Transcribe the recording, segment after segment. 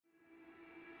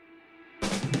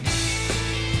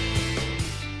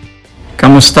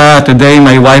Kamusta? Today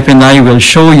my wife and I will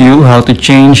show you how to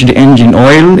change the engine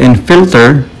oil and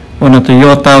filter on a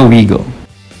Toyota Wigo.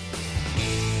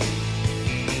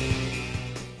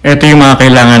 Ito yung mga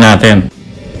kailangan natin.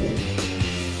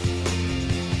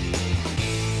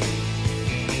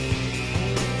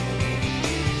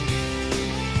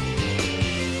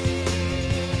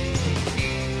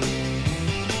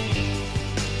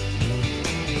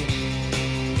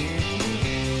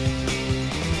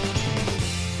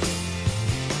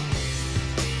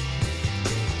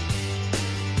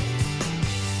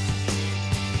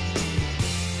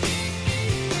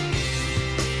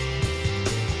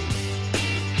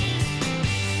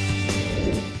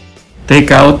 Take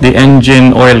out the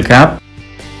engine oil cap.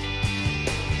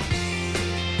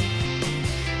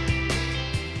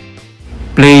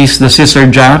 Place the scissor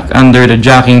jack under the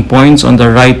jacking points on the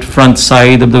right front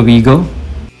side of the Wigo.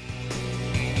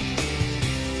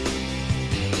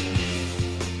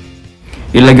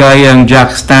 Ilagay ang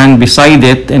jack stand beside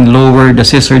it and lower the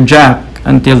scissor jack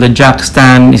until the jack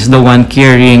stand is the one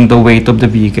carrying the weight of the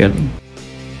vehicle.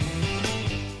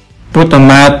 Put a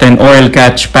mat and oil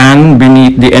catch pan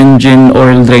beneath the engine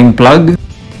oil drain plug.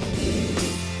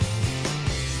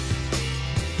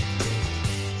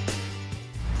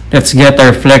 Let's get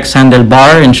our flex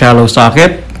handlebar in shallow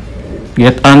socket.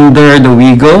 Get under the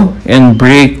Wigo and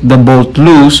break the bolt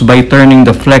loose by turning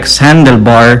the flex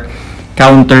handlebar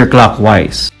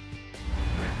counterclockwise.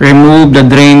 Remove the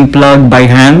drain plug by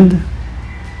hand.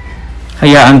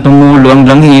 Hayaan tumulo ang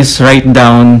langis right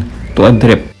down to a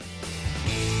drip.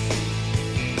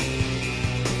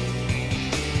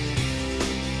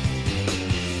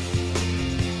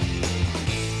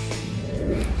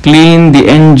 Clean the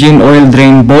engine oil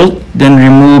drain bolt, then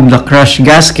remove the crush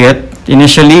gasket.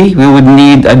 Initially, we would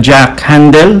need a jack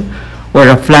handle or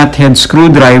a flathead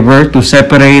screwdriver to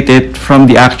separate it from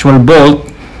the actual bolt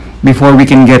before we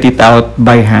can get it out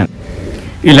by hand.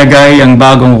 Ilagay ang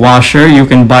bagong washer. You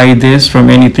can buy this from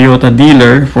any Toyota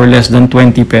dealer for less than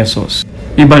 20 pesos.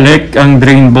 Ibalik ang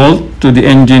drain bolt to the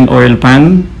engine oil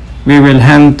pan. We will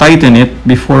hand tighten it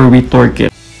before we torque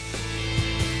it.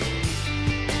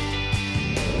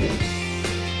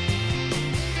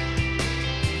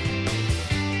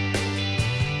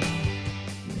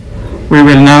 We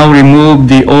will now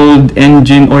remove the old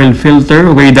engine oil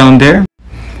filter way down there.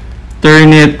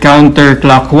 Turn it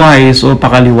counterclockwise o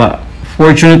pakaliwa.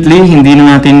 Fortunately, hindi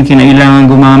na natin kinailangan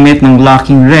gumamit ng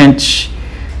locking wrench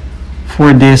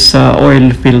for this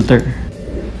oil filter.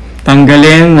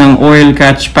 Tanggalin ang oil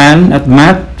catch pan at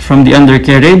mat from the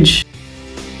undercarriage.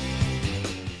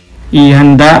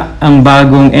 Ihanda ang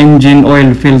bagong engine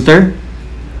oil filter.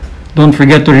 Don't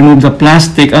forget to remove the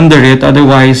plastic under it,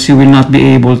 otherwise you will not be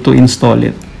able to install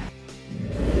it.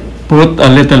 Put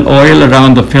a little oil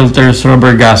around the filter's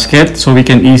rubber gasket so we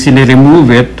can easily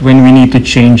remove it when we need to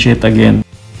change it again.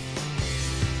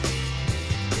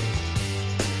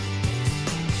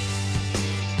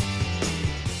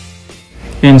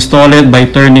 Install it by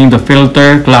turning the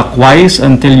filter clockwise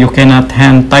until you cannot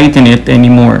hand tighten it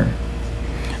anymore.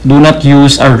 Do not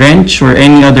use a wrench or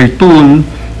any other tool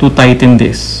to tighten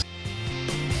this.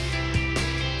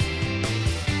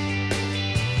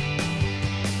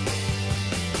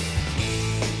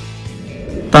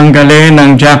 Tanggalin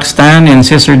ang jack stand and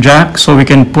scissor jack so we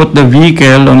can put the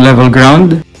vehicle on level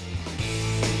ground.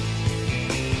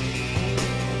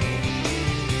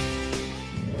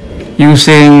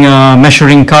 Using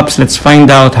measuring cups, let's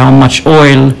find out how much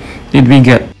oil did we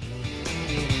get.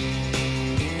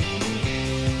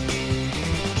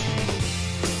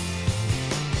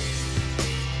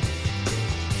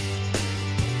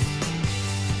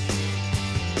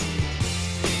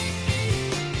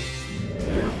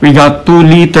 We got 2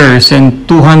 liters and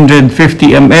 250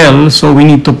 ml, so we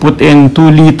need to put in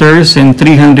 2 liters and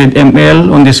 300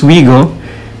 ml on this Wigo.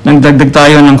 Nagdagdag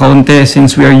tayo ng kaunti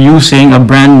since we are using a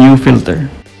brand new filter.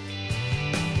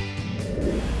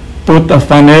 Put a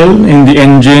funnel in the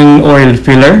engine oil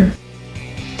filler.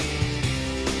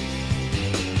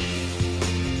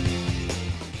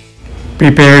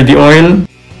 Prepare the oil.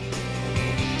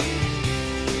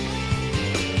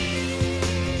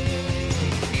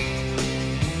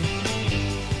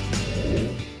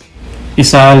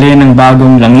 Isalin ang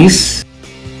bagong langis.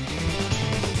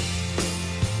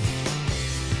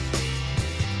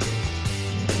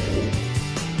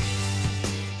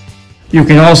 You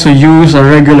can also use a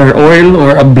regular oil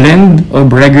or a blend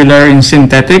of regular and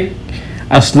synthetic.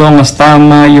 As long as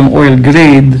tama yung oil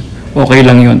grade, okay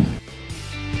lang yun.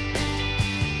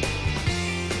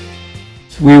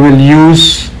 We will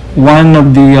use one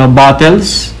of the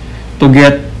bottles to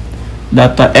get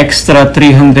that extra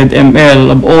 300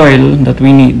 ml of oil that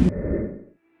we need.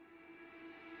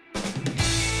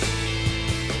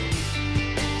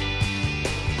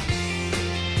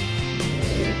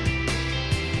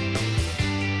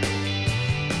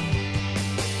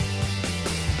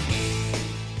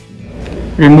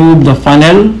 remove the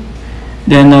funnel,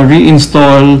 then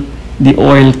reinstall the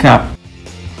oil cap.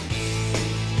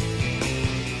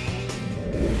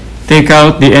 Take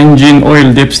out the engine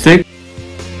oil dipstick.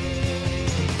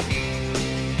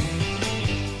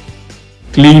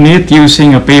 Clean it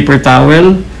using a paper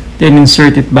towel, then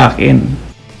insert it back in.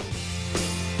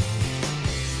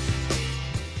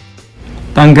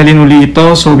 Tanggalin uli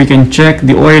ito so we can check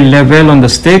the oil level on the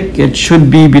stick. It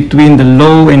should be between the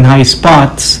low and high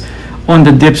spots on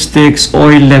the dipstick's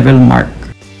oil level mark.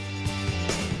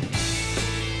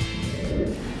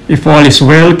 If all is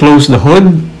well, close the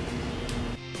hood.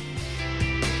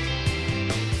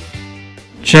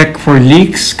 Check for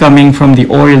leaks coming from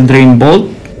the oil drain bolt.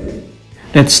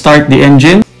 Let's start the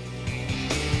engine.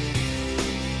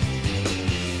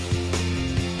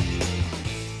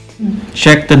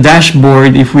 Check the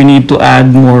dashboard if we need to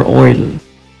add more oil.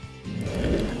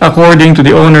 According to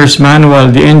the owner's manual,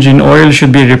 the engine oil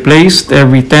should be replaced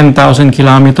every 10,000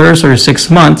 kilometers or 6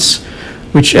 months,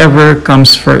 whichever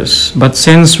comes first. But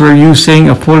since we're using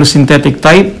a full synthetic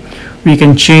type, we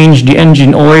can change the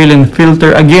engine oil and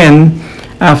filter again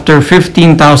after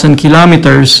 15,000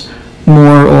 kilometers,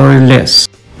 more or less.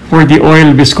 For the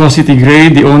oil viscosity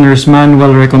grade, the owner's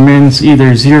manual recommends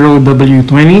either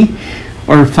 0W20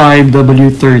 or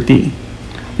 5W30.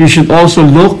 You should also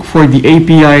look for the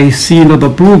API seal of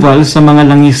approval sa mga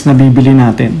langis na bibili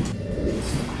natin.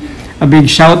 A big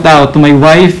shout out to my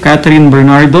wife, Catherine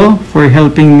Bernardo, for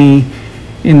helping me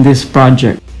in this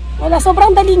project. Wala,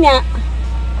 sobrang dali nga.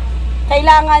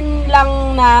 Kailangan lang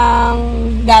ng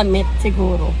gamit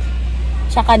siguro.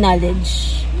 Tsaka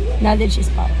knowledge. Knowledge is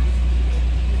power.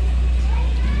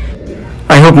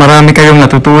 I hope marami kayong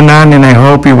natutunan, and I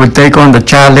hope you would take on the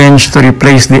challenge to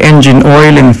replace the engine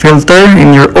oil and filter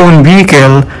in your own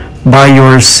vehicle by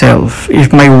yourself.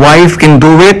 If my wife can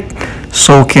do it,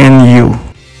 so can you.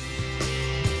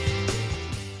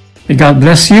 May God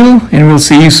bless you, and we'll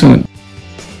see you soon.